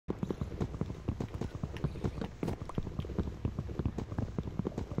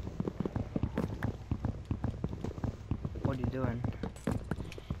doing?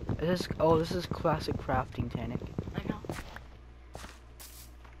 Is this? Oh, this is classic crafting, Tanic. I know.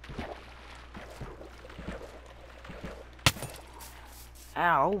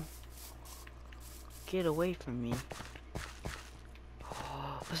 Ow! Get away from me.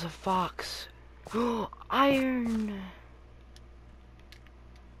 Oh, there's a fox. Iron! You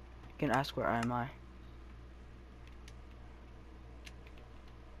can ask where am I?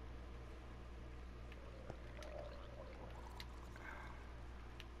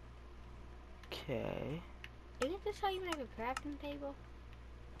 Okay. Isn't this how you make a crafting table?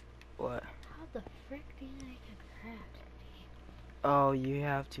 What? How the frick do you make a crafting table? Oh, you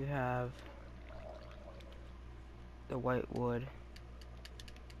have to have the white wood.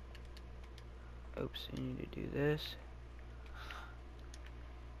 Oops, you need to do this.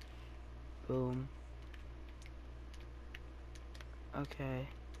 Boom. Okay.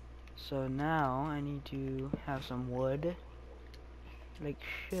 So now I need to have some wood. Like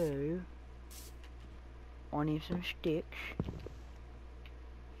so. I need some sticks.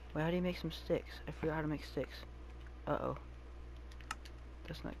 Wait, how do you make some sticks? I forgot how to make sticks. Uh-oh.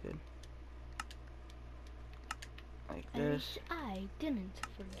 That's not good. Like At this. least I didn't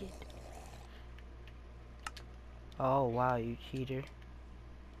forget. Oh, wow, you cheater.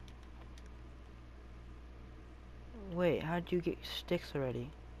 Wait, how'd you get sticks already?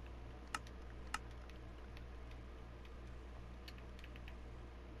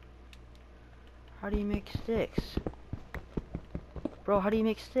 How do you make sticks? Bro, how do you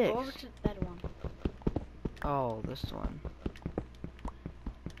make sticks? Go over to that one. Oh, this one.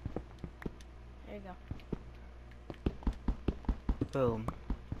 There you go. Boom.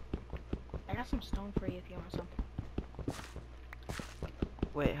 I got some stone for you if you want some.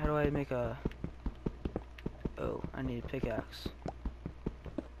 Wait, how do I make a... Oh, I need a pickaxe.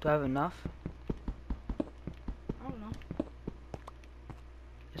 Do I have enough? I don't know.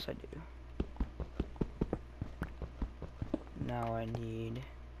 Yes, I do. Now I need...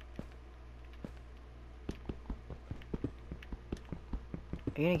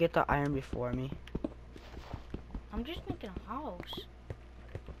 Are you gonna get the iron before me? I'm just making a house.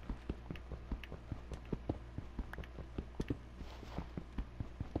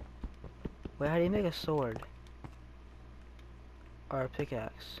 Wait, how do you make a sword? Or a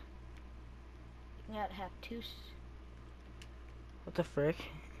pickaxe? You gotta have two. What the frick?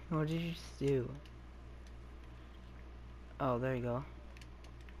 What did you just do? Oh, there you go.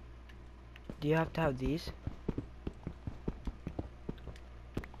 Do you have to have these?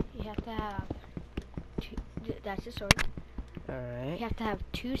 You have to have two. That's a sword. Alright, You have to have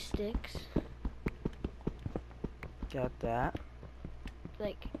 2 sticks. got that.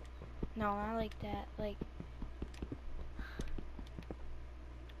 Like, no, not like that. Like,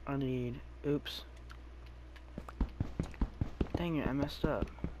 I need... Oops. Dang it, I messed up.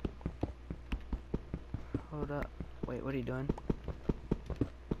 Hold up. Wait, what are you doing?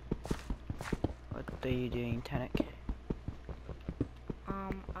 What are you doing, Tanic?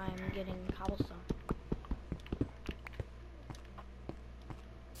 I'm getting cobblestone.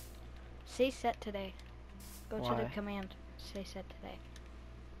 Say set today. Go to the Why? command. Say set today.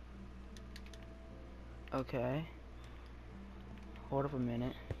 Okay. Hold up a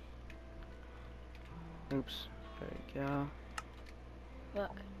minute. Oops. There we go.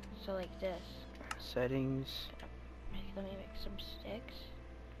 Look, so like this. Settings. Let me make some sticks.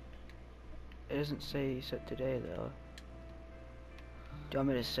 It doesn't say set today though. Do you want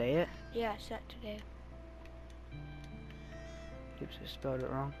me to say it? Yeah, set today. Oops, I spelled it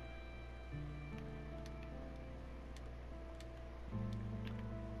wrong.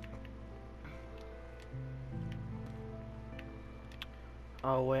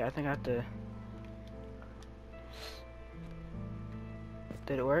 Oh wait, I think I have to...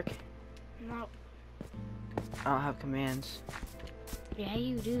 Did it work? No. I don't have commands. Yeah,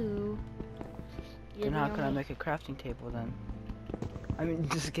 you do. Then how can I make a crafting table then? I mean,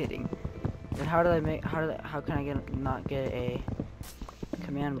 just kidding. Then how did I make? How can I not get a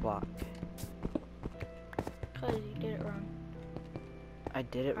command block? Cause you did it wrong. I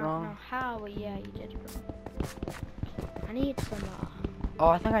did it I don't know wrong. how, but yeah, you did it wrong. I need some. Oh,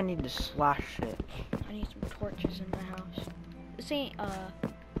 I think I need to slash it. I need some torches in my house. This ain't a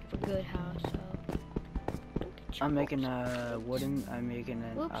good house, so. Don't get your I'm making hopes a up. wooden. I'm making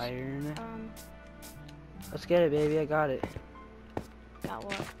an Oops. iron. Let's get it, baby. I got it. Got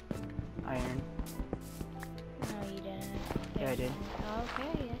what? Iron. No, you didn't. Yeah, I did.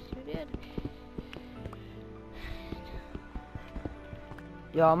 Okay, yes, you did.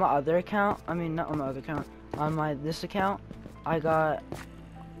 Yo, on my other account. I mean, not on my other account. On my this account, I got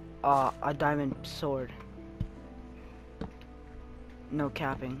a diamond sword. No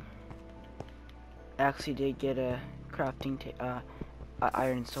capping. I actually did get a crafting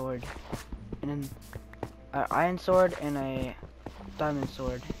iron sword, and then an iron sword and a diamond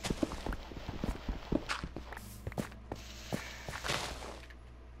sword.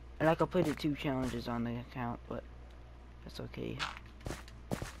 And I completed 2 challenges on the account, but that's okay.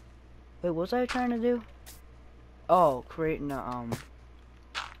 Wait, what was I trying to do? Oh, creating a,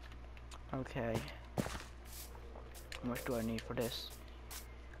 okay. How much do I need for this?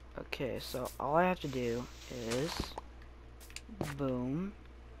 Okay, so all I have to do is, boom.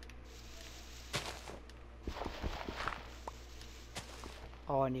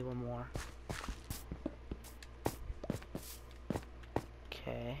 Oh, I need one more.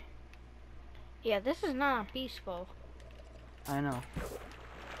 Okay. Yeah, this is not peaceful. I know.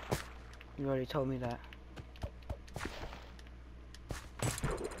 You already told me that.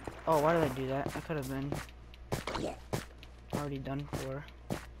 Oh, why did I do that? I could have been already done for.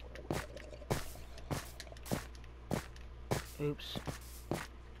 Oops.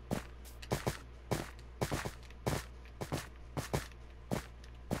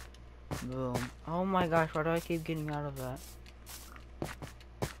 Boom. Oh my gosh, why do I keep getting out of that?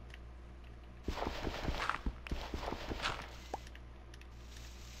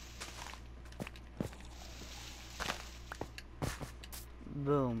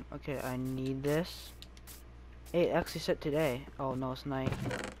 Boom. Okay, I need this. Hey, it actually said today. Oh no, it's night.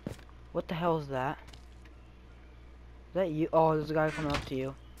 What the hell is that? Is that you? Oh, there's a guy coming up to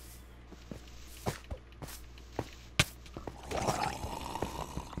you.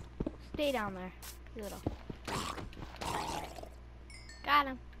 Stay down there, you little. Got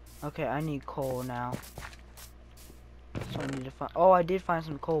him. Okay, I need coal now. So I need to find. Oh, I did find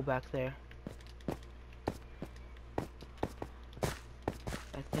some coal back there.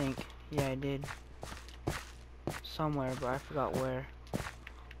 I think. Yeah, I did. Somewhere, but I forgot where.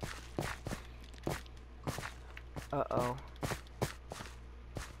 Uh-oh.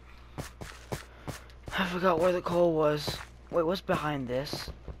 I forgot where the coal was. Wait, what's behind this?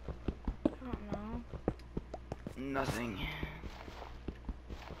 I don't know. Nothing.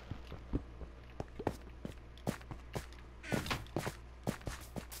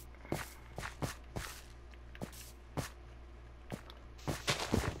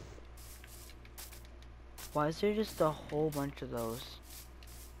 Why is there just a whole bunch of those?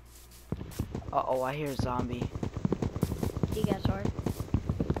 Uh-oh, I hear a zombie. Do you got a sword?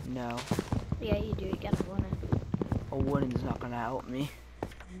 No. Yeah, you do. You got a wooden. A wooden's not gonna help me.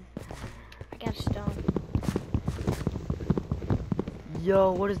 I got a stone.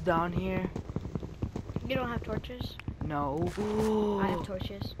 Yo, what is down here? You don't have torches? No. I have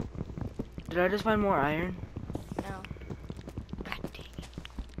torches. Did I just find more iron? No. God dang it.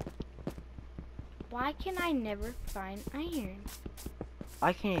 Why can I never find iron?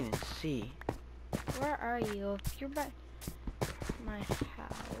 I can't even see. Where are you? If you're by my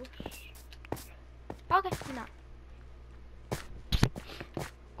house. Okay, you're not.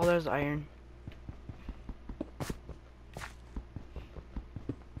 Oh, there's iron.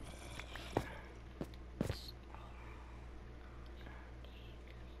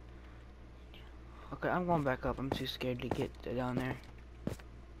 Okay, I'm going back up. I'm too scared to get down there.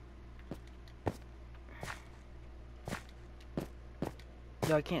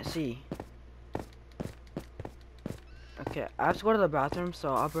 Yo, I can't see. Okay, I have to go to the bathroom,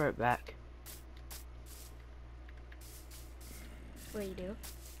 so I'll be right back. Where you do?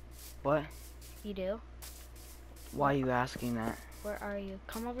 What? You do? Why are you asking that? Where are you?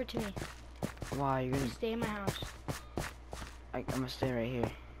 Come over to me. Why? You're gonna... Stay in my house. I'm gonna stay right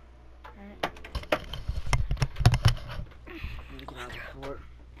here. Alright. I'm gonna grab the fort.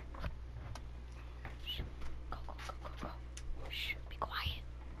 Go, go, go, go, go. Shh, be quiet.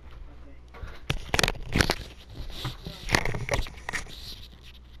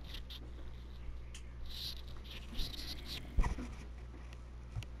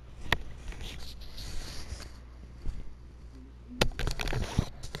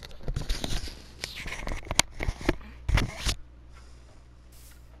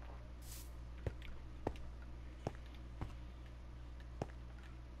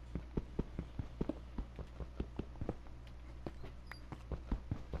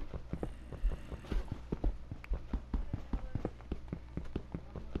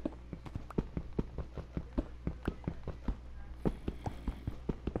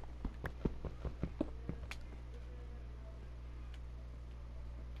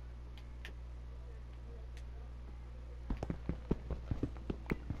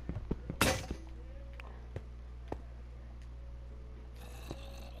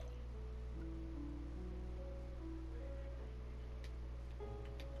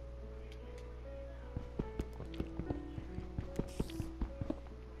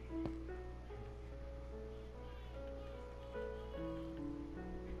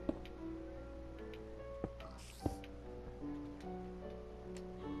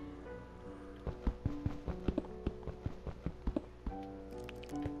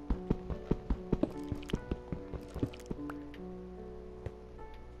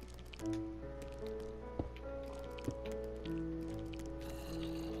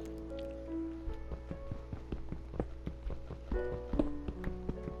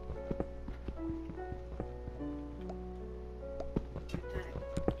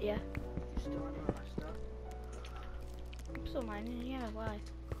 Yeah. You still on my stuff? I'm still mining. Yeah, why?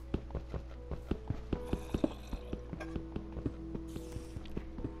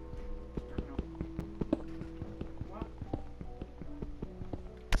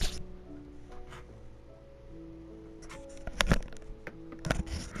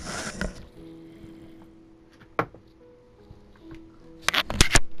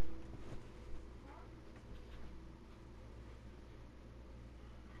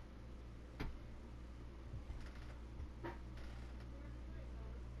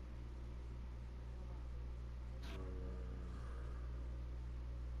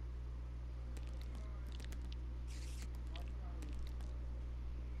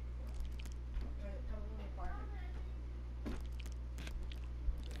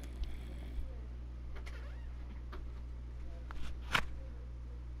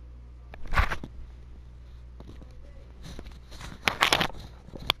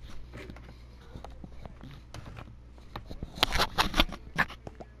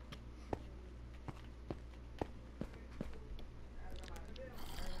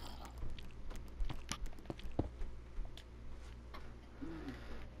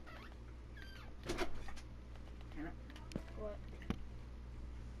 What?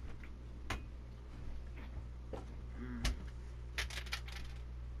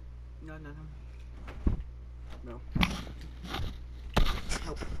 No, no, no. No.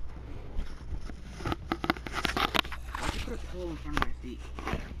 Help. Why'd you put a pillow in front of my feet?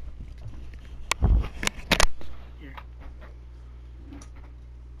 Here.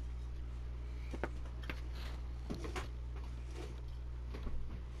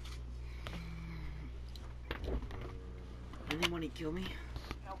 Anyone kill me?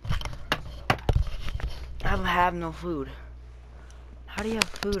 Nope. I have no food. How do you have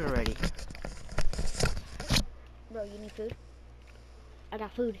food already? Bro, you need food? I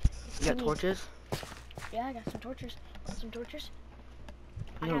got food. You got torches? Yeah, I got some torches. Want some torches?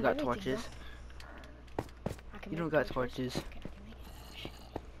 You don't got torches. You don't got torches.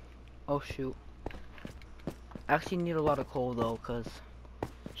 Oh shoot. I actually need a lot of coal though, cause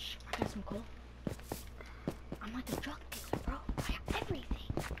Shh, I got some coal. I'm like the drug dealer, bro. I got everything.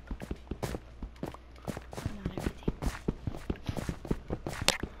 Not everything.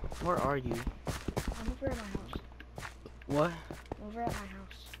 where are you? I'm over at my house. What? I'm over at my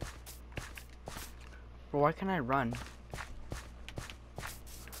house. Bro, why can't I run?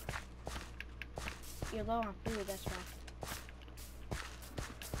 You're low on food, that's why.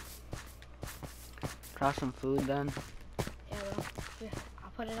 Try some food then. Yeah, bro. Here,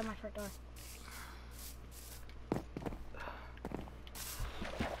 I'll put it on my front door.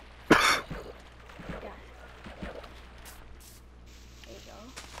 Yeah. There you go.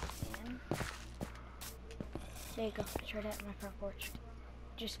 And there you go. It's right at my front porch.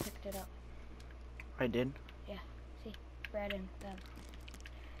 Just picked it up. I did. Bread and them.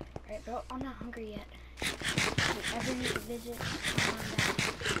 Alright, bro, I'm not hungry yet. If you ever need to visit, come on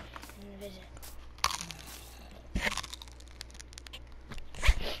down and visit.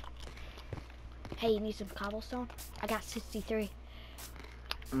 Hey, you need some cobblestone? I got 63.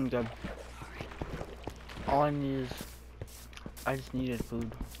 I'm good. All I need is, I just needed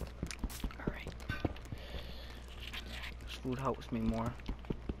food. Alright. Food helps me more.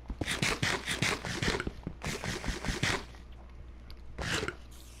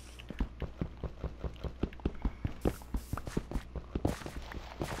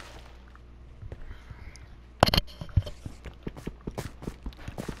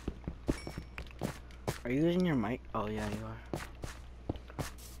 Are you using your mic? Oh yeah, you are.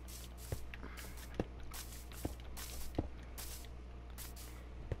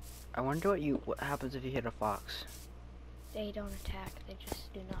 I wonder what happens if you hit a fox. They don't attack, they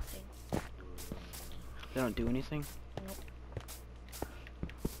just do nothing. They don't do anything? Nope.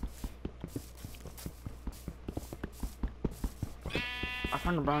 I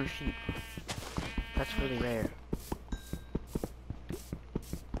found a brown sheep. That's really rare.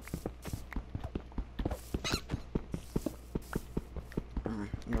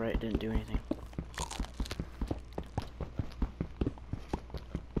 You're right, it didn't do anything.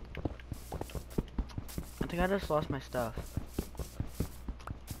 I think I just lost my stuff.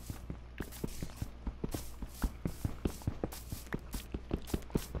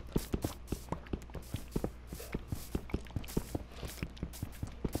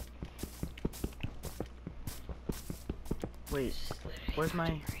 Wait, where's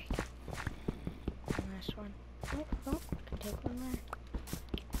my... Last one. Oh, oh, can take one there.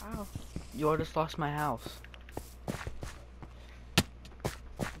 Wow. You just lost my house.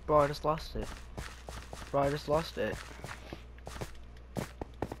 Bro, I just lost it. Bro, I just lost it.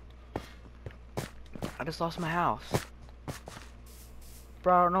 I just lost my house.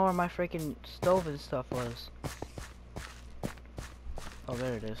 Bro, I don't know where my freaking stove and stuff was. Oh,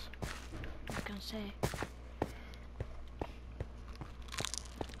 there it is. I was gonna say.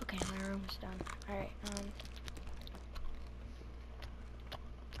 Okay, my room's done. Alright,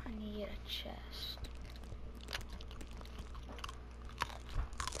 I need a chest.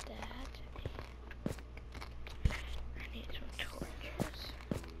 That. I need some torches.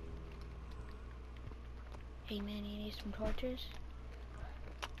 Hey man, you need some torches?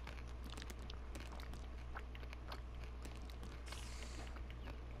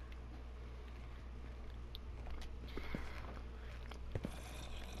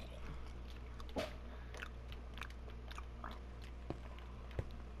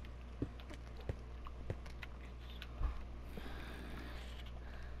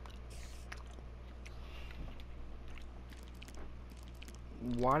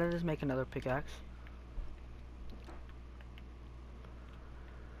 Why did this make another pickaxe?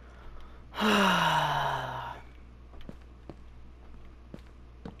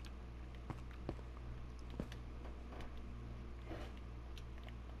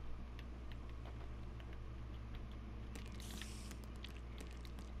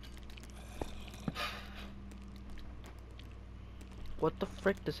 What the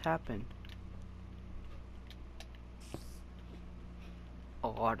frick just happened?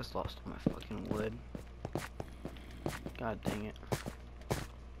 Oh, I just lost all my fucking wood. God dang it.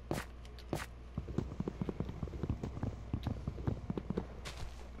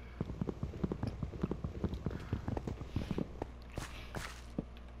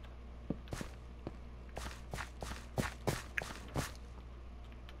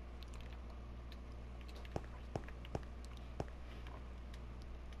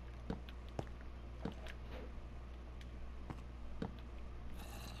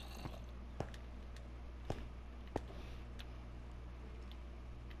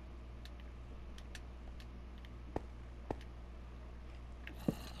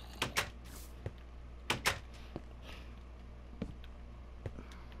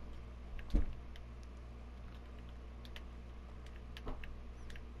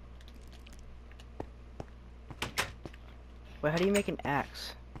 Wait, how do you make an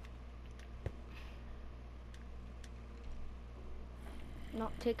axe? No,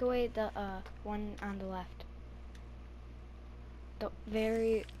 take away the one on the left. The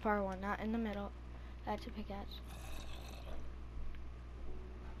very far one, not in the middle. That's a pickaxe.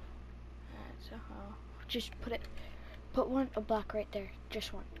 That's a hoe. Just put a block right there.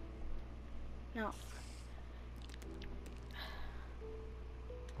 Just one. No.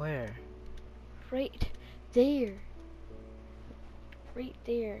 Where? Right there. Right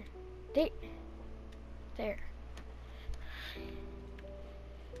there. There.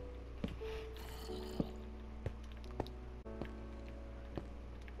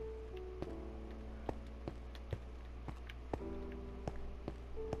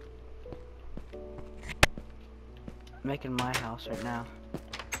 I'm making my house right now.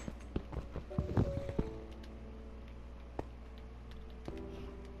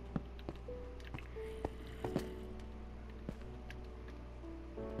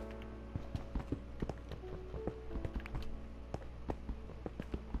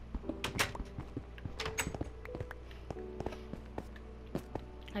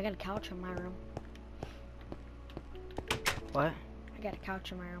 I got a couch in my room. What? I got a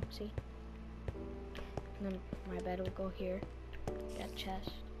couch in my room, see? And then my bed will go here. Got a chest.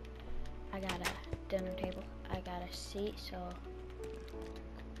 I got a dinner table. I got a seat so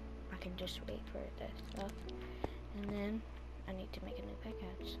I can just wait for this stuff. And then I need to make a new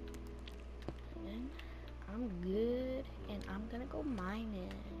pickaxe. And then I'm good and I'm gonna go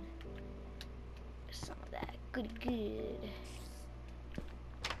mining. Some of that goody good.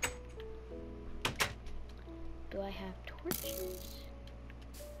 Do I have torches?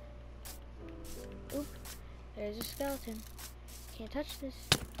 Oop, there's a skeleton. Can't touch this.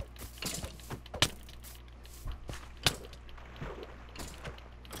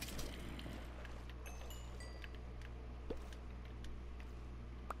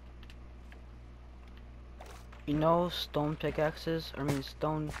 You know stone pickaxes,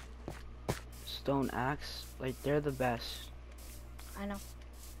 stone axe, like they're the best. I know.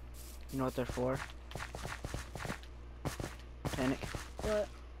 You know what they're for? Panic. What?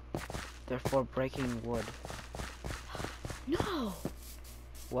 They're for breaking wood. No!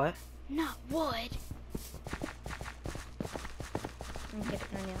 What? Not wood! I'm getting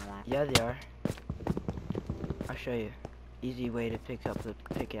any of that. Yeah, they are. I'll show you. Easy way to pick up the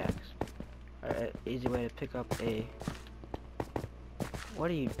pickaxe. Or easy way to pick up a... What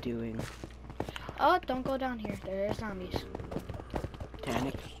are you doing? Oh, don't go down here. There are zombies.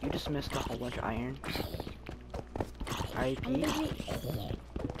 Tanic, you just missed a whole bunch of iron. I'm RIP. busy.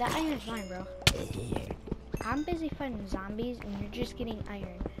 That iron's mine, bro. I'm busy fighting zombies, and you're just getting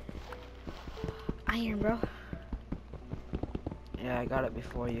iron. Iron, bro. Yeah, I got it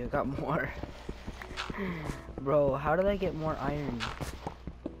before you. I got more. Bro, how did I get more iron?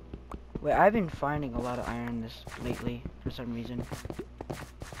 Wait, I've been finding a lot of iron lately for some reason.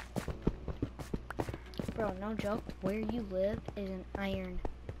 Bro, no joke. Where you live is an iron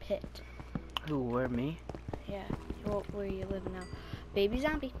pit. Who, where, me? Yeah, well, where you live now. Baby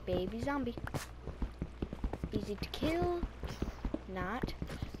zombie, baby zombie. Easy to kill. Not.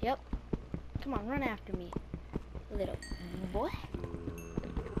 Yep. Come on, run after me. Little boy.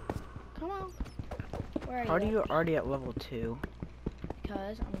 Come on. Where are you? How are you already at level 2?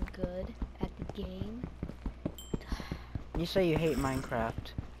 Because I'm good at the game. You say you hate Minecraft.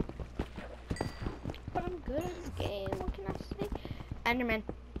 But I'm good at this game. What can I say? Enderman.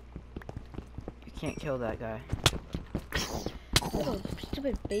 You can't kill that guy. Little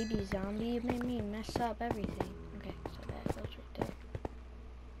stupid baby zombie. You made me mess up everything. Okay, so that goes right there.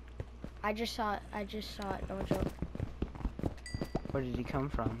 I just saw it. No joke. Where did he come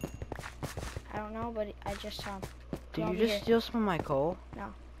from? I don't know, but I just saw him. Did Come you over just here. steal some of my coal? No.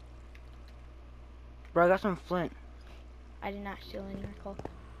 Bro, I got some flint. I did not steal any of your coal.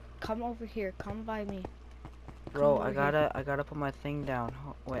 Come over here. Come by me. Bro, Come I over here. gotta put my thing down.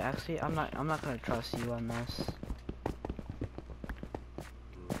 Wait, actually, I'm not gonna trust you on this.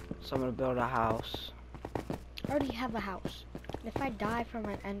 So I'm gonna build a house. I already have a house. If I die from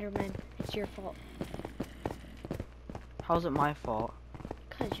an Enderman, it's your fault. How's it my fault?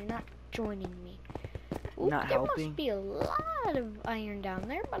 Because you're not joining me. Not there helping? must be a lot of iron down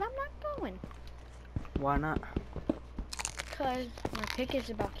there, but I'm not going. Why not? Because my pick is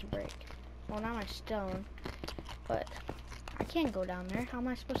about to break. Well, not my stone, but I can't go down there. How am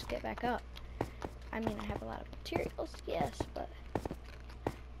I supposed to get back up? I mean, I have a lot of materials, yes, but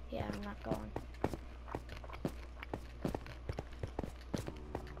yeah, I'm not going.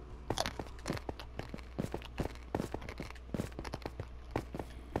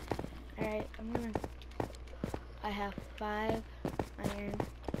 Alright, I have 5 iron.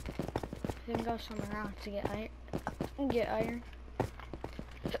 I can go somewhere else to get iron.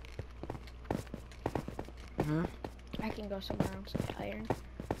 Hmm? I can go somewhere else to get iron.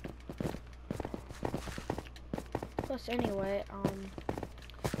 Plus, anyway,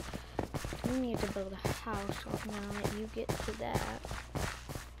 we need to build a house, so I'm gonna let you get to that.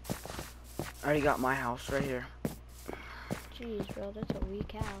 I already got my house right here. Jeez, bro, that's a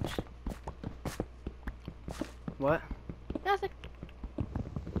weak house. What? Nothing.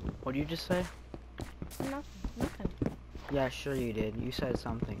 What did you just say? Nothing. Yeah, sure you did. You said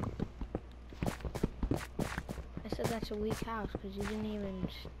something. I said that's a weak house because you didn't even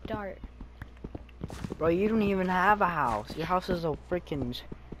start. Bro, you don't even have a house. Your house is a freaking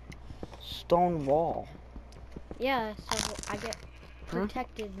stone wall. Yeah, so I get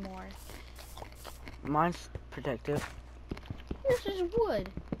protected more. Mine's protective. This is wood.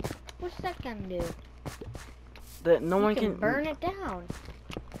 What's that gonna do? That no You one can burn it down.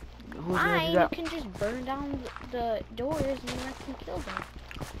 Who's gonna do Mine, you that? can just burn down the doors and then I can kill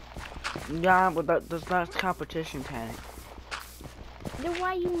them. Yeah, but that's not competition, Tank. Then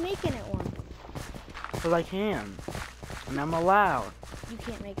why are you making it one? Cause I can, and I'm allowed. You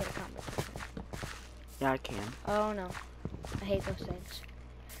can't make it a competition. Yeah, I can. Oh no, I hate those things.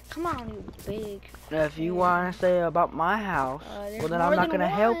 Come on, you big. If you want to say about my house, There's well then more I'm not than gonna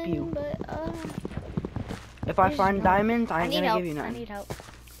help one, you. But, If I there's find no- diamonds, I ain't need gonna help. give you I none. need help.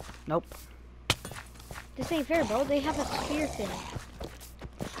 Nope. This ain't fair, bro. They have a spear thing.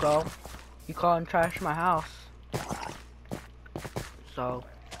 So, you call and trash my house. So,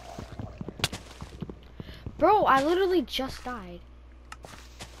 Bro, I literally just died.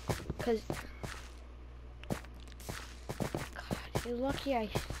 Cause, God, you're lucky I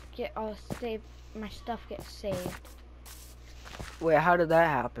get all saved. My stuff gets saved. wait, how did that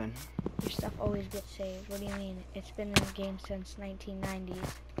happen? Your stuff always gets saved. What do you mean? It's been in the game since 1990s.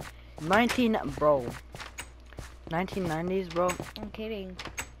 1990s, bro. I'm kidding.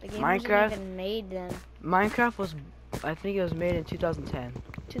 The game Minecraft? wasn't even made then. Minecraft was, I think it was made in 2010.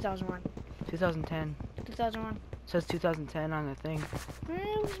 2001. 2010. 2001. It says 2010 on the thing.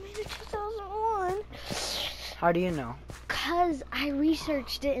 It was made in 2001. How do you know? Cause I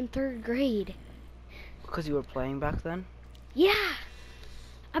researched it in 3rd grade. Because you were playing back then? Yeah.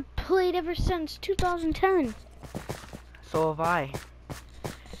 I played ever since 2010. So have I.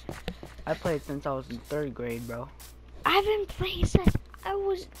 I played since I was in 3rd grade, bro. I've been playing since I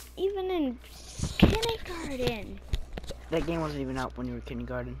was even in kindergarten. That game wasn't even out when you were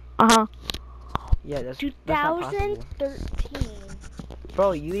kindergarten. Uh-huh. Yeah, that's not possible. 2013.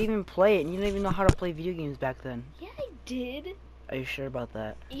 Bro, you didn't even play it, and you didn't even know how to play video games back then. Yeah, I did. Are you sure about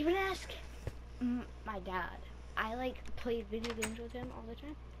that? Even ask my dad. I like played video games with him all the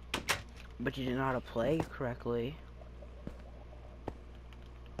time. But you didn't know how to play correctly.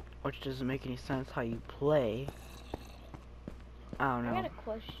 Which doesn't make any sense how you play. I don't know. I got a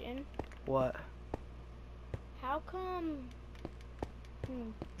question. What? How come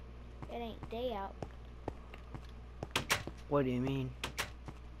it ain't day out? What do you mean?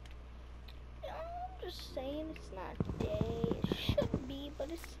 I'm just saying it's not day. It should be,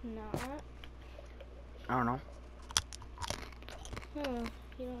 but it's not. I don't know.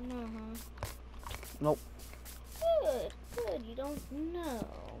 You don't know, huh? Nope. Good, you don't know.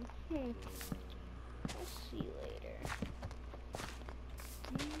 I'll see you later.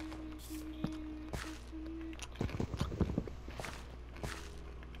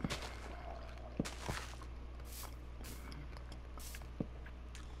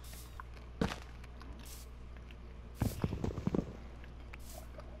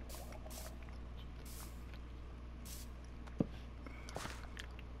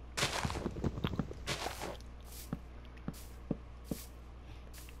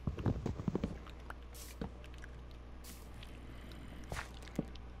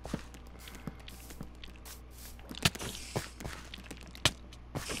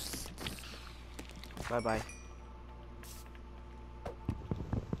 Bye-bye.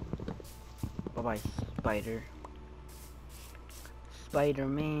 Bye-bye, Spider.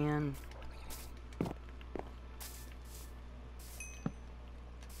 Spider-Man.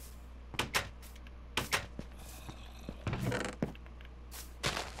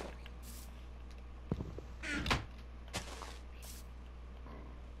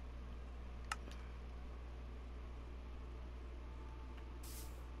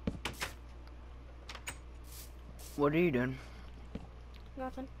 What are you doing?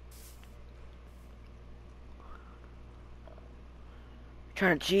 Nothing.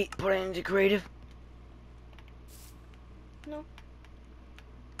 Trying to cheat? Put it into creative? No.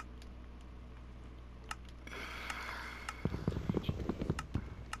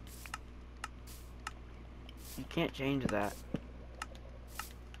 You can't change that.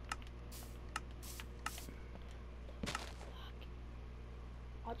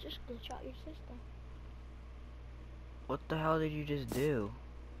 I'll just glitch out your system. What the hell did you just do?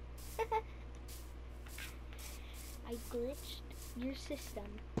 I glitched your system.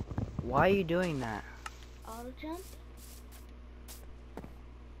 Why are you doing that? Auto jump?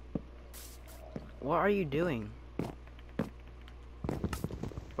 What are you doing?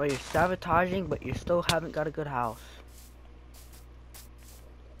 Bro, you're sabotaging, but you still haven't got a good house.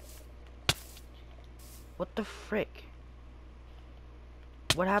 What the frick?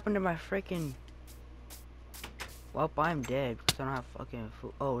 What happened to my freaking... Well, I'm dead because I don't have fucking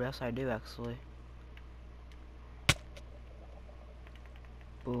food. Oh, yes, I do, actually.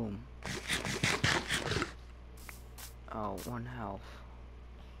 Boom. Oh, 1 health.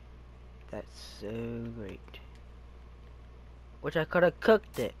 That's so great. Which I could have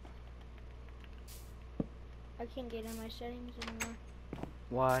cooked it. I can't get in my settings anymore.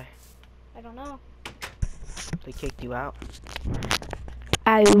 Why? I don't know. They kicked you out?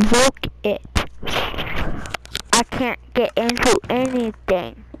 I broke it. I can't get into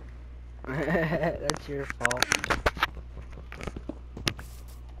anything. That's your fault.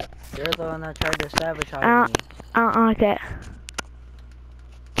 You're the one that tried to sabotage me. I don't like it.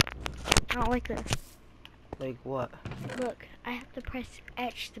 I don't like this. Like what? Look, I have to press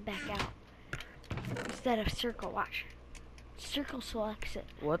X to back out instead of circle. Watch. Circle selects it.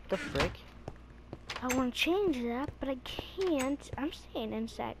 What the frick? I want to change that, but I can't. I'm staying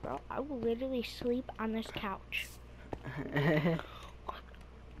inside, bro. I will literally sleep on this couch.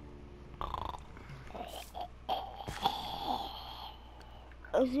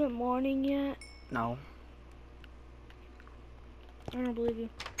 Is it morning yet? No. I don't believe you.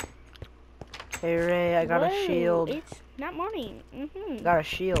 Hey Ray, I got a shield. It's not morning. Got a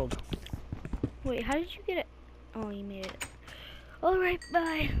shield. Wait, how did you get it? Oh, you made it. Alright,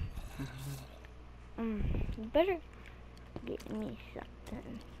 bye. You better get me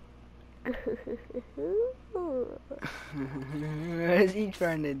something. What is he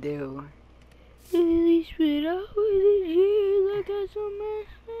trying to do? Really spit out with his ears. I got some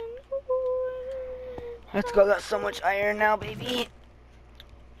Let's go, got so much iron now, baby.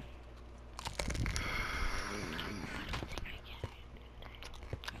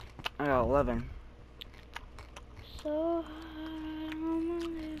 I got 11. So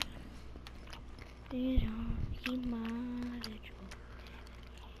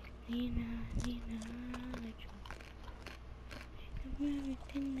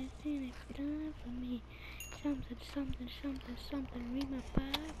Everything that's in it done for me. Something, something, something, something. Read my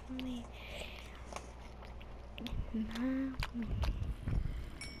Bible for me.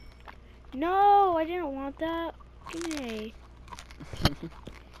 No, I didn't want that. Yay.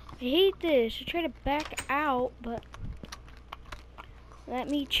 I hate this. I try to back out, but let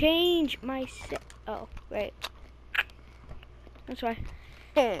me change my set. Oh, right. That's why.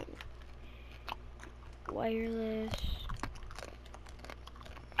 Wireless.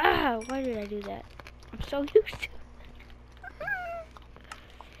 Ah, why did I do that? I'm so used to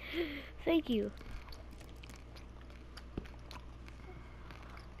it. Thank you.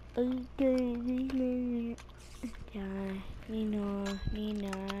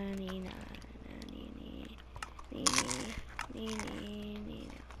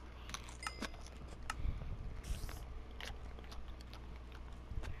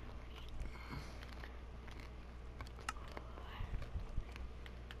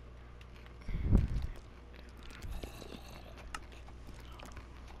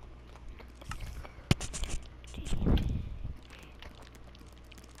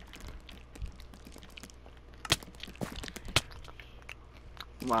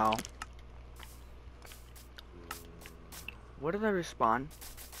 Wow. Where did I respawn?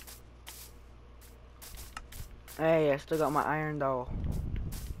 Hey, I still got my iron though.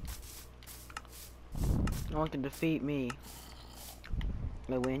 No one can defeat me.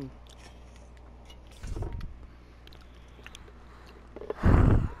 I win.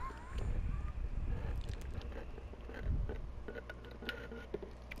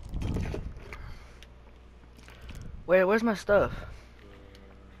 Wait, where's my stuff?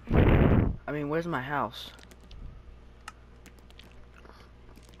 I mean, where's my house?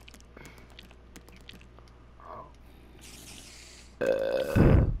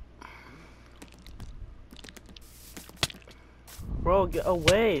 Bro, get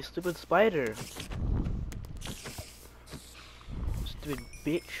away, stupid spider. Stupid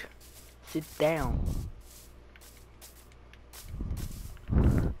bitch. Sit down.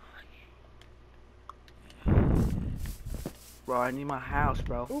 Bro, I need my house,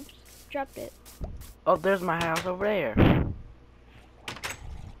 bro. Oops, dropped it. Oh, there's my house over there.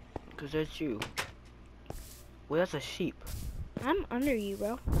 Cause that's you. Well, that's a sheep. I'm under you,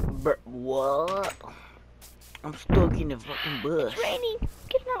 bro. What? I'm stuck in the fucking bush. It's raining.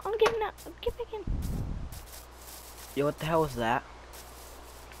 Get out. I'm getting out. Get back in. Yo, what the hell was that?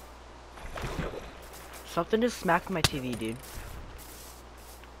 Something just smacked my TV, dude.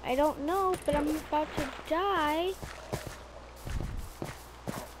 I don't know, but I'm about to die.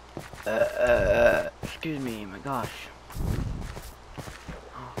 Excuse me, my gosh.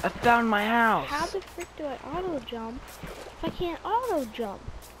 I found my house. How the frick do I auto jump if I can't auto jump?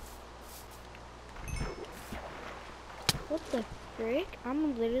 What the frick?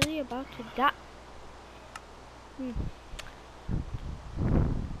 I'm literally about to die.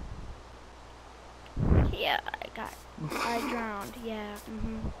 Yeah, I drowned. Yeah.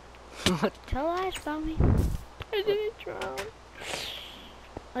 Tell lies about me. I didn't drown.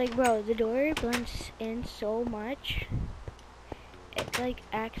 Like, bro, the door blends in so much. It like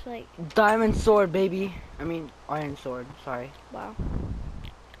acts like diamond sword, baby. I mean, iron sword. Sorry. Wow.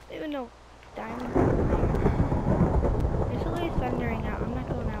 Even though diamond. It's always thundering out. I'm not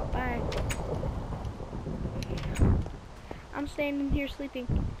going out. Bye. I'm staying in here sleeping.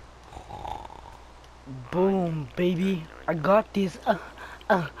 Boom, baby. I got this.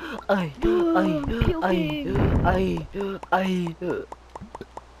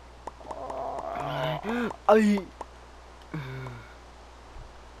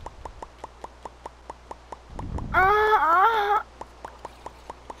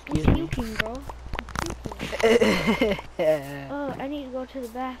 He's puking, bro. Oh, I need to go to the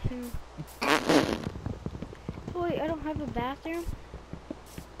bathroom. Oh, wait, I don't have a bathroom?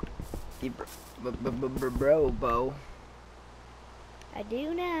 Bro, Bo. I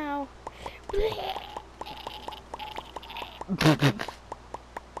do now.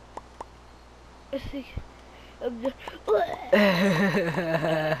 I think I'm done. I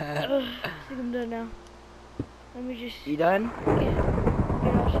think I'm done now. Let me just You done?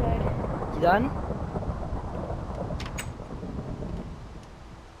 get outside. You done?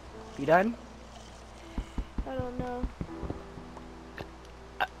 You done? I don't know.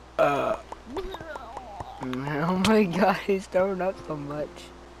 Oh my god, he's throwing up so much.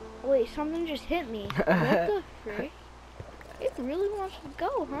 Wait, something just hit me. What the frick? It really wants to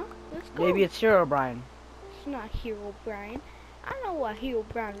go, huh? Let's go. Maybe it's Hero Brian. It's not Hero Brian. I know what Hero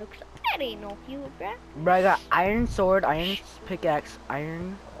Brian looks like. That ain't no huge, bruh. Bro, I got iron sword, iron pickaxe,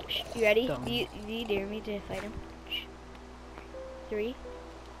 iron. You ready? Stone. Do you dare me to fight him? 3,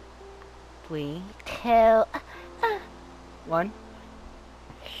 3, 2, 1.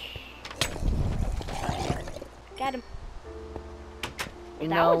 Got him. You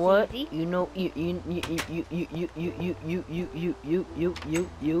That know was what? easy. You know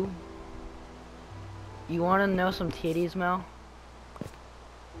you wanna know some titties, Mel?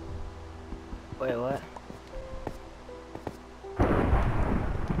 Wait, what?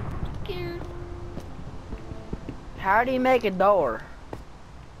 Scared. How do you make a door?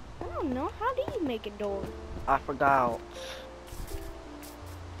 I don't know. How do you make a door? I forgot.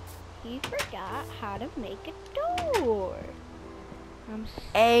 He forgot how to make a door. I'm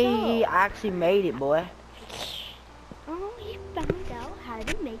Hey, so... I actually made it, boy. Oh, he found out how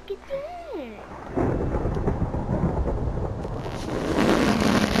to make a door.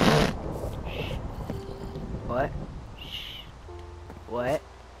 What? What?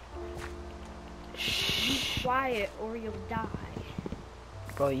 Be quiet or you'll die.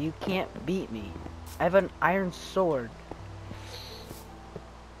 Bro, you can't beat me. I have an iron sword.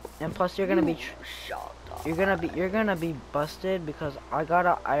 And plus you're gonna be Shut up. you're gonna be busted because I got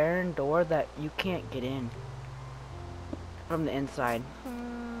an iron door that you can't get in from the inside.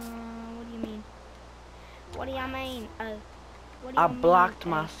 What do you mean? What do you mean? What do I you mean, blocked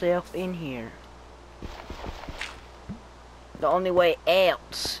myself in here. The only way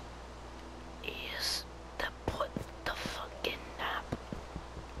out is to put the fucking nap.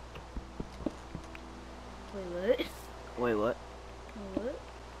 Wait, what? Wait, what? What? Wait,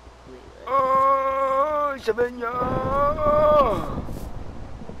 what? Oh, Savannah!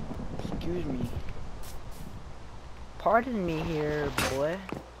 Excuse me. Pardon me here, boy.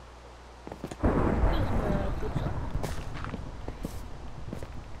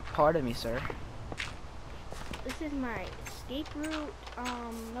 Pardon me, sir. This is my escape route.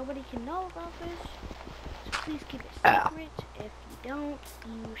 Nobody can know about this. So please keep it secret. If you don't,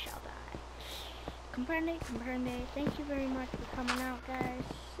 you shall die. Comprende, comprende. Thank you very much for coming out, guys.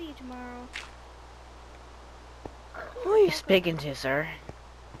 See you tomorrow. Who are you speaking to, sir?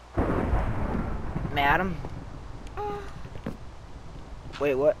 Madam?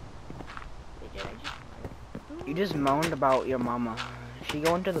 Wait, what? Wait, did I just... You just moaned about your mama. She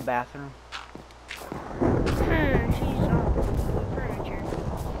going to the bathroom? She's on furniture.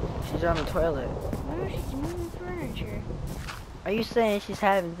 She's on the toilet. No, she's moving furniture. Are you saying she's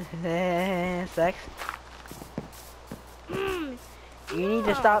having sex? You need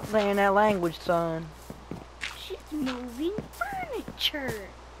to stop saying that language, son. She's moving furniture.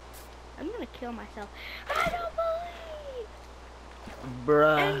 I'm gonna kill myself. I don't believe.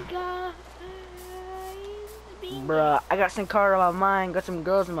 Bruh. And guys, being Bruh, I got some car on my mind, got some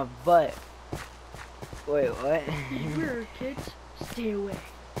girls in my butt. Wait, what? beware, kids. Stay away.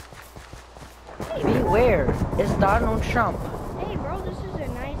 Beware. It's Donald Trump. Hey, bro, this is a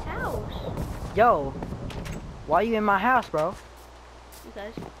nice house. Yo, why you in my house, bro?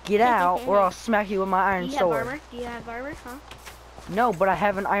 Because Get out, or I'll smack you with my iron do you sword. have armor? Do you have armor, huh? No, but I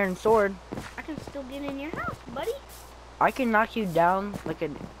have an iron sword. I can still get in your house, buddy. I can knock you down like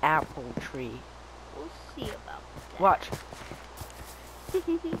an apple tree. We'll see about that. Watch.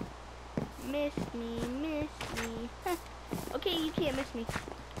 Miss me. Okay, you can't miss me.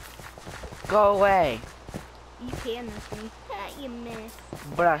 Go away. You can miss me. You miss.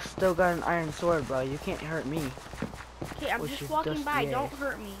 But I still got an iron sword, bro. You can't hurt me. Okay, I'm Which just is walking just by. yay. Don't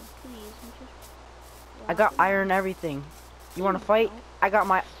hurt me, please. I'm just I got walking iron everything. You wanna fight? No. I got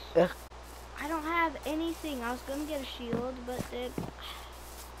my... I don't have anything. I was gonna get a shield, but then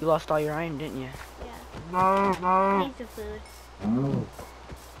You lost all your iron, didn't you? yeah. I need some food,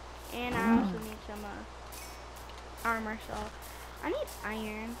 and I also need some armor. So I need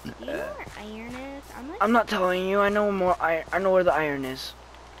iron. Do you know where iron is? I'm not telling you. I know more iron. I know where the iron is.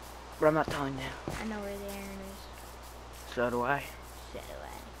 But I'm not telling you. I know where the iron is. So do I. So do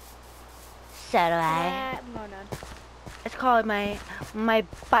I. So do I'm going on. It's called my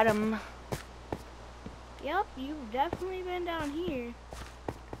bottom. Yep, you've definitely been down here.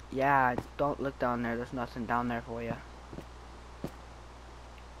 Yeah, don't look down there. There's nothing down there for you.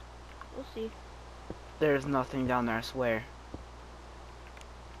 We'll see. There's nothing down there, I swear.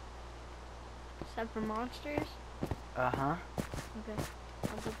 Except for monsters. Uh-huh. Okay,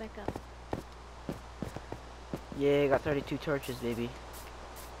 I'll go back up. Yeah, got 32 torches, baby.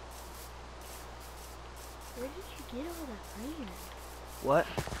 Where did you get all that iron? What?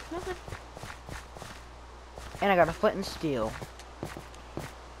 Nothing. And I got a flint and steel.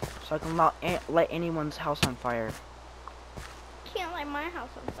 So I can light anyone's house on fire. Can't light my house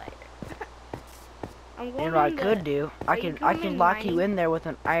on fire. I'm You going know what I in could do? I you could coming lock you mining? in there with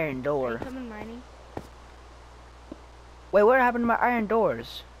an iron Are you door. coming mining? Wait, what happened to my iron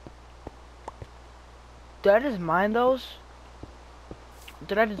doors? Did I just mine those?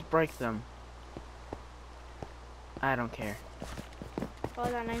 Did I just break them? I don't care.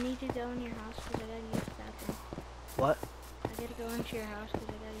 Hold on, I need to go in your house because I gotta use the bathroom. What? I gotta go into your house because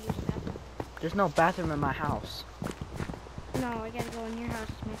I gotta use the bathroom. There's no bathroom in my house. No, I gotta go in your house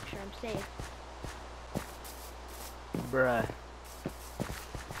to make sure I'm safe. Bruh.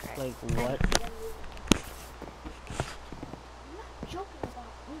 Like what? I'm not joking about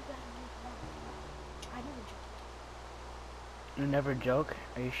who got use the bathroom. I never joke. You never joke?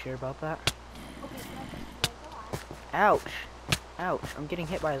 Are you sure about that? Okay, that's a lie. Ouch. Ouch. I'm getting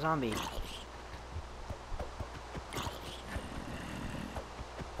hit by a zombie.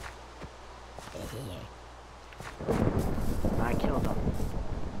 I killed him.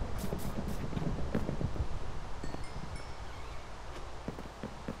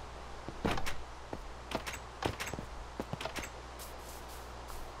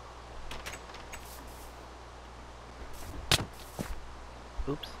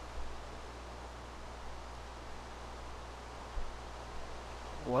 Oops.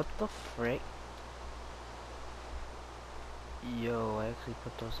 What the frick? Yo, I actually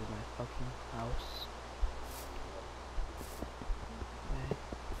put those in my fucking house. Okay.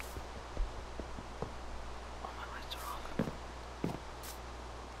 Oh, my lights are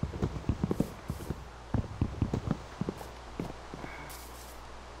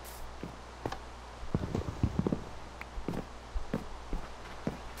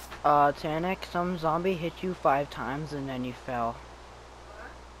off. Tanik, some zombie hit you 5 times and then you fell.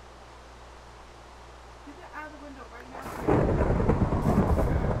 Get that out of the window right now.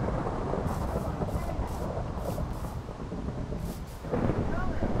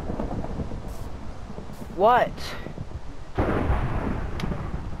 What?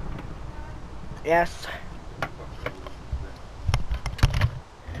 Yes.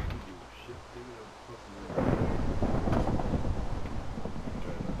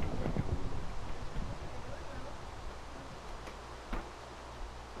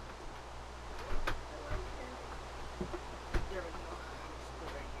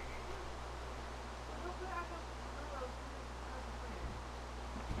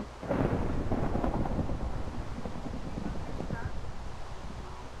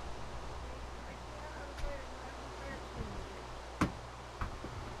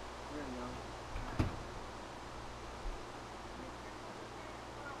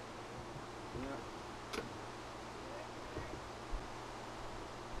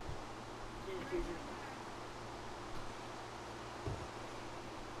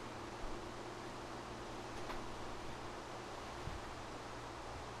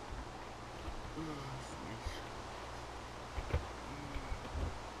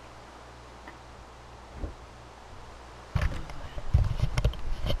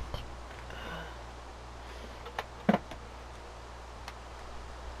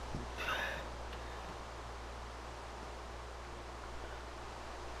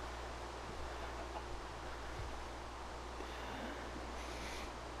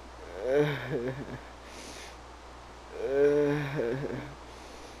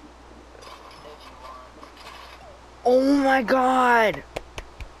 Oh my god!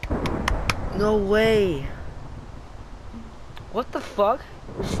 No way! What the fuck?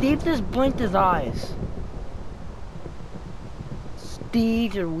 Steve just blinked his eyes.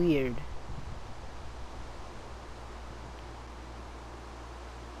 Steves are weird.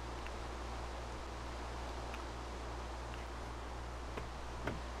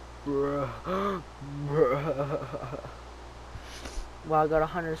 Bruh. Bruh. Wow, I got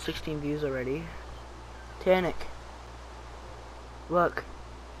 116 views already. Tanik. Look.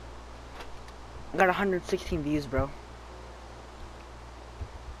 I got 116 views, bro.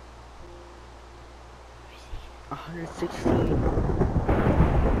 116.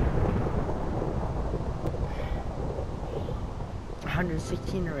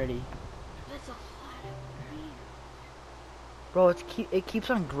 116 already. That's a lot of views. Bro, it keeps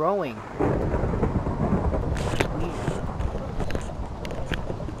on growing. It's weird.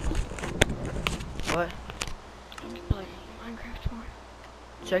 What? I'm playing Minecraft more.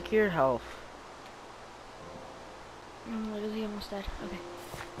 Check your health. I'm literally almost dead. Okay.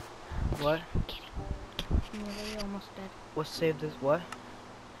 What? I'm kidding. I'm literally almost dead. What saved this? What?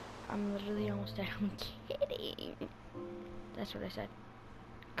 I'm literally almost dead. I'm kidding. That's what I said.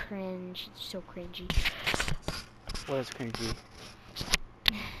 Cringe. It's so cringy. What is cringy?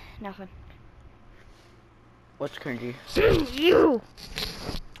 Nothing. What's cringy? You!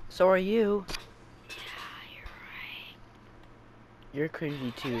 So are you. You're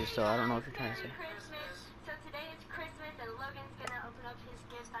cringy too, so I don't know what you're trying to say. So today is Christmas and Logan's gonna open up his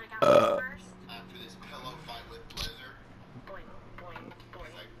gifts that I got him first. After this pillow fight with Blizzard. Boing, boing, boing,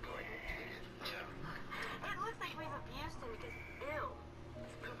 boing. Yeah. It looks like we've abused him because, ew,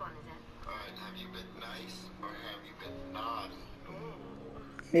 there's poop on his head. Alright, have you been nice or have you been naughty?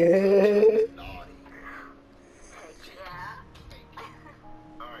 Naughty. Heck yeah.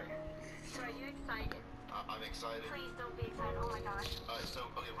 Alright, So are you excited? I'm excited. Please don't be excited, oh my gosh.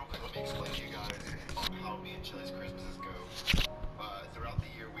 Okay, real quick, let me explain to you guys on how me and Chili's Christmases go. Throughout the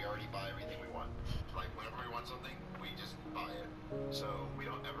year, we already buy everything we want. Like, whenever we want something, we just buy it. So, we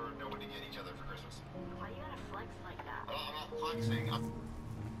don't ever know what to get each other for Christmas. Why you gotta flex like that? I'm not flexing.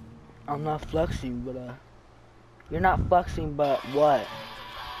 I'm not flexing, but you're not flexing, but what?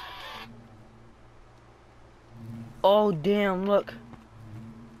 Oh damn! Look.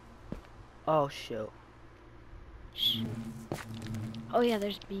 Oh shoot. Shh. Oh yeah,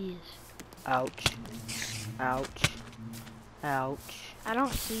 there's bees. Ouch. Ouch. Ouch. I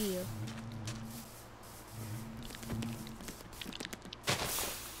don't see you.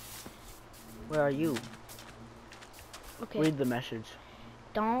 Where are you? Okay. Read the message.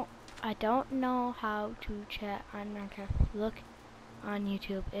 I don't know how to chat on Minecraft. Look on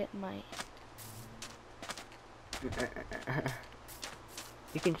YouTube. It might.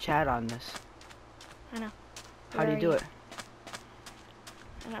 You can chat on this. I know. How do you Where do are it?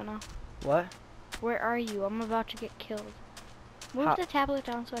 I don't know. What? Where are you? I'm about to get killed. Move How- the tablet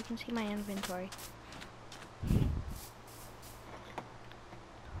down so I can see my inventory.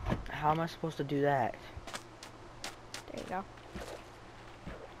 How am I supposed to do that? There you go.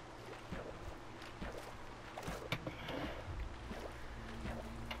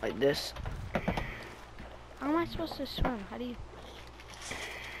 Like this? How am I supposed to swim? How do you...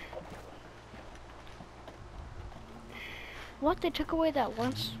 What? They took away that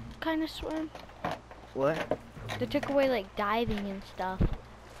once kind of swim? What? They took away like diving and stuff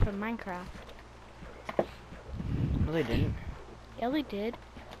from Minecraft. No, they didn't. Yeah, they did.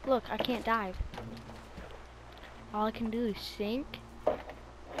 Look, I can't dive. All I can do is sink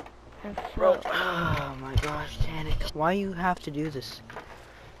and float. Oh my gosh, Danik. Why you have to do this?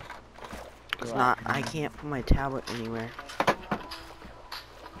 It's not, I can't put my tablet anywhere.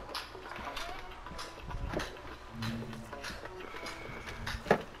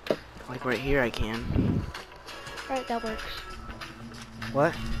 Like right here I can. Right, that works.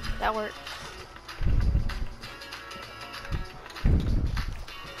 What? That works.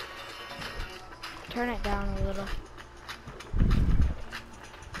 Turn it down a little.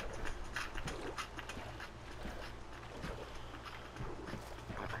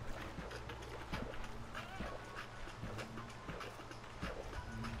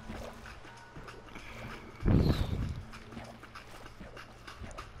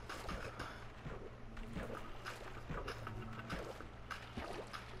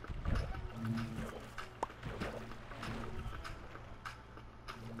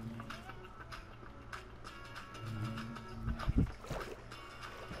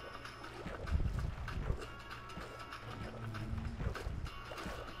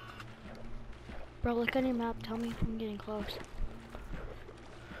 Bro, look on your map. Tell me if I'm getting close.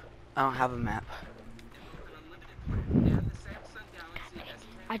 I don't have a map.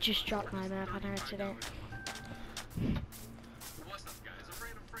 I just dropped my map on accident. What's up, guys? I'm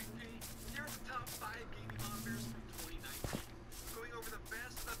Random Frank P. Here are the top 5 gaming monitors from 2019. Going over the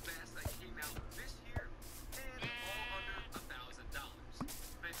best of the best that came out this year, and all under $1,000.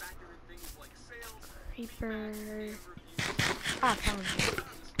 I factor in things like sales, Creeper. reviews, Ah, found it. you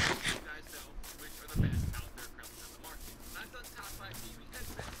guys know which are the best out there currently on the market. I've done top 5 gaming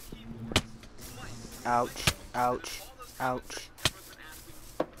headsets, keyboards, mice, Ouch. Ouch. Ouch.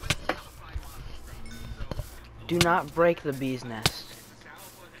 Do not break the bee's nest.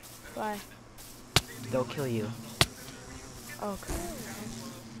 Why? They'll kill you. Okay.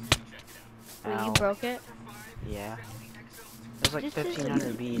 Wait, Ow. you broke it? Yeah. There's like This isn't-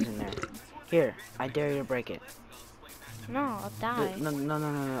 1,500 bees in there. Here, I dare you to break it. No, I'll die.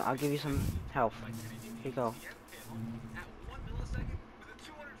 No. I'll give you some health. Here you go. At 1 millisecond with a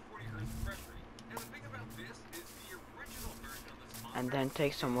 240 Hz refresh rate. And the thing about this is the original version of this monitor And then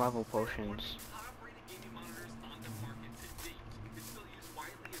take some level potions. top-rated gaming monitors on the market to date. It's still used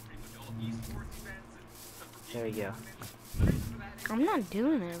widely in pretty much all esports events and stuff for There you go. I'm not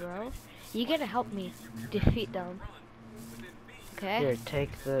doing it, bro. You gotta help me defeat them. Okay? Here,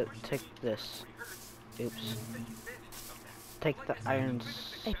 take this. Oops. Take the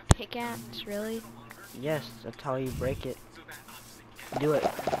irons. A pickaxe, really? Yes, that's how you break it. Do it.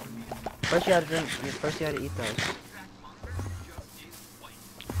 First you gotta drink. First you gotta eat those.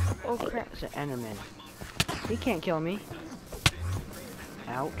 Oh crap. It's an Enderman. He can't kill me.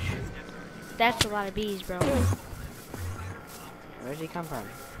 Ouch. That's a lot of bees, bro. Where'd he come from?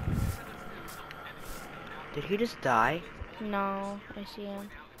 Did he just die? No, I see him.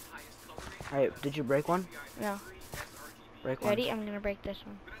 Alright, did you break one? No. Break one. Ready? I'm gonna break this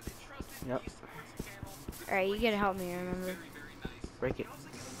one. Yep. Alright, you gotta help me, remember? Break it.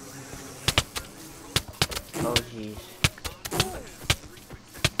 Oh jeez.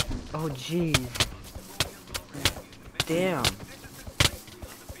 Oh jeez. Damn.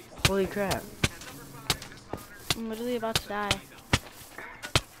 Holy crap. I'm literally about to die.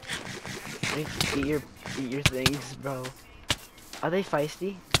 Eat your things, bro. Are they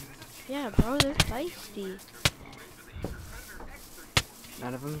feisty? Yeah, bro, they're feisty.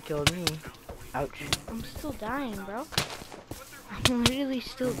 None of them killed me. Ouch. I'm still dying, bro. I'm literally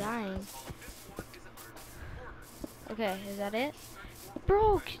still dying. Okay, is that it?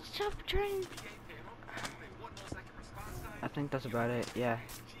 Bro, stop trying. I think that's about it, yeah.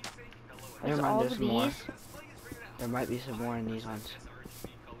 That's Never mind, all there's the more. bees? There might be some more in these ones.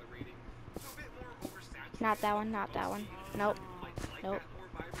 Not that one, not that one. Nope. Nope.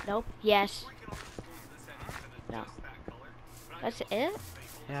 Nope. Yes. No. That's it?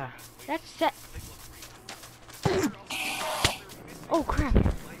 Yeah. That's it. Oh crap.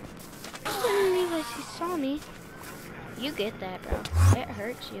 I didn't realize he saw me. You get that, bro. It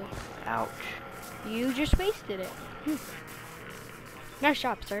hurts you. Ouch. You just wasted it. Nice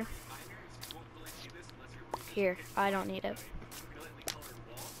job, sir. Here, I don't need it.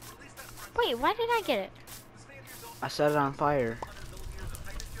 Wait, why did I get it? I set it on fire.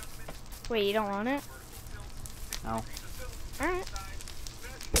 Wait, you don't want it? No. Alright.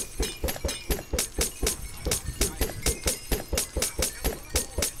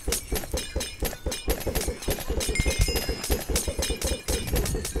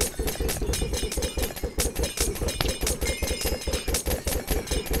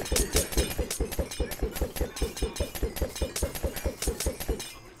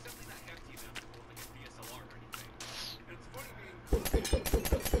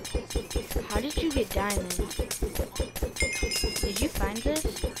 How did you get diamonds? Did you find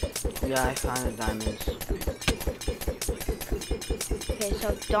this? Yeah, I found the diamonds. Okay,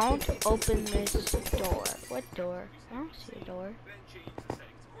 so don't open this door. What door? I don't see a door.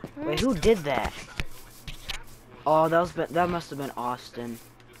 Wait, who did that? Oh, that must have been Austin.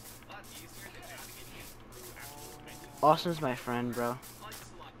 Austin's my friend, bro.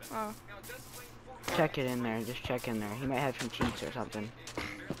 Oh. Check it in there. Just check in there. He might have some cheats or something.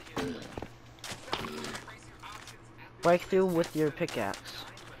 Break through with your pickaxe.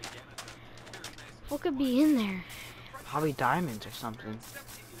 What could be in there? Probably diamonds or something.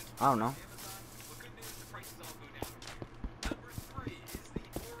 I don't know.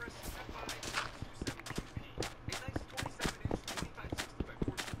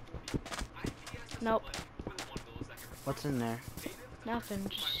 Nope. What's in there? Nothing.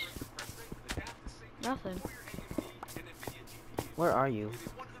 Just nothing. Where are you?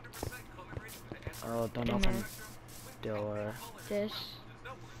 Oh, don't In open door. This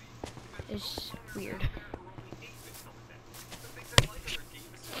is weird.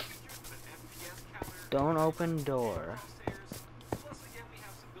 Don't open door.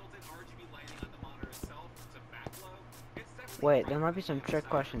 Wait, there might be some trick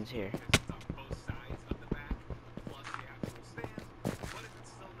questions here.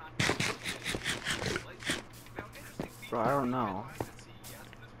 Bro, I don't know.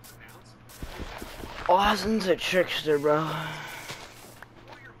 Austin's a trickster, bro.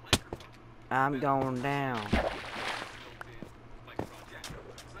 I'm going down.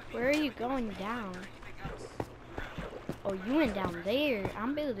 Where are you going down? Oh, you went down there.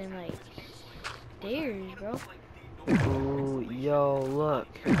 I'm building like stairs, bro. Ooh, yo, look.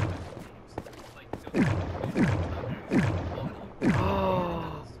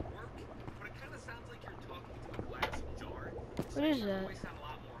 Oh, What is that?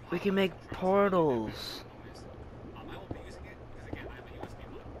 we can make portals.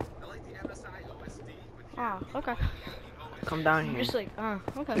 Oh, okay. Come down I'm here. just like,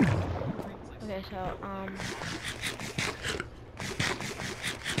 okay. Okay, so,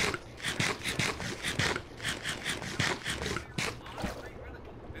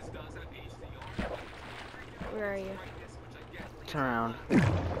 where are you? Turn around.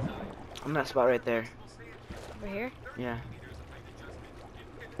 I'm that spot right there. Over here? Yeah.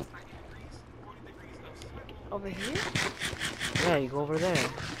 Over here? Yeah, you go over there.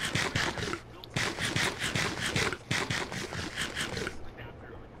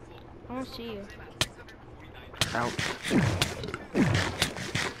 I don't see you. Ouch.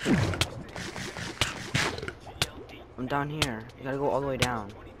 I'm down here. You gotta go all the way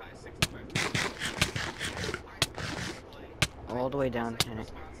down. All the way down,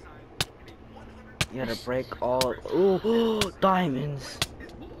 Tenet. You gotta break all. Ooh, diamonds.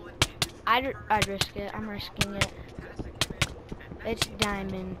 I'd risk it. I'm risking it. It's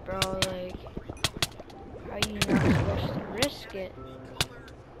diamond, bro. Like, how are you not supposed to risk it?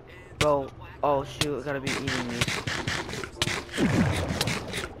 Bro, oh shoot, it gotta be eating me.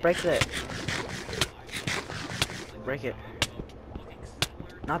 Break that. Break it.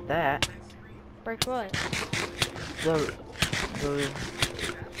 Not that. Break what? The.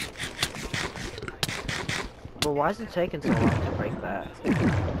 But why is it taking so long to break that?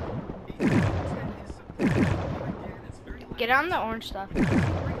 Get on the orange stuff.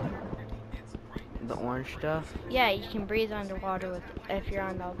 The orange stuff? Yeah, you can breathe underwater with if you're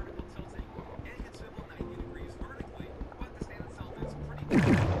on the.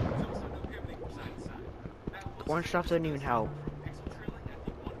 The orange stuff didn't even help.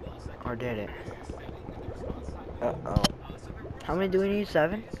 Or did it? Uh-oh. How many do we need?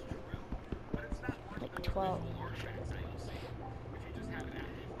 7? Like 12.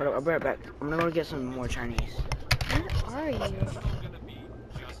 Hold up, I'll be right back. I'm gonna go get some more Chinese. Where are you?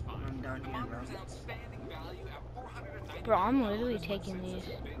 I'm down here, bro. Bro, I'm literally taking these.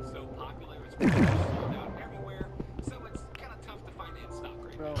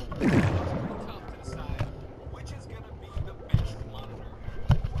 Bro.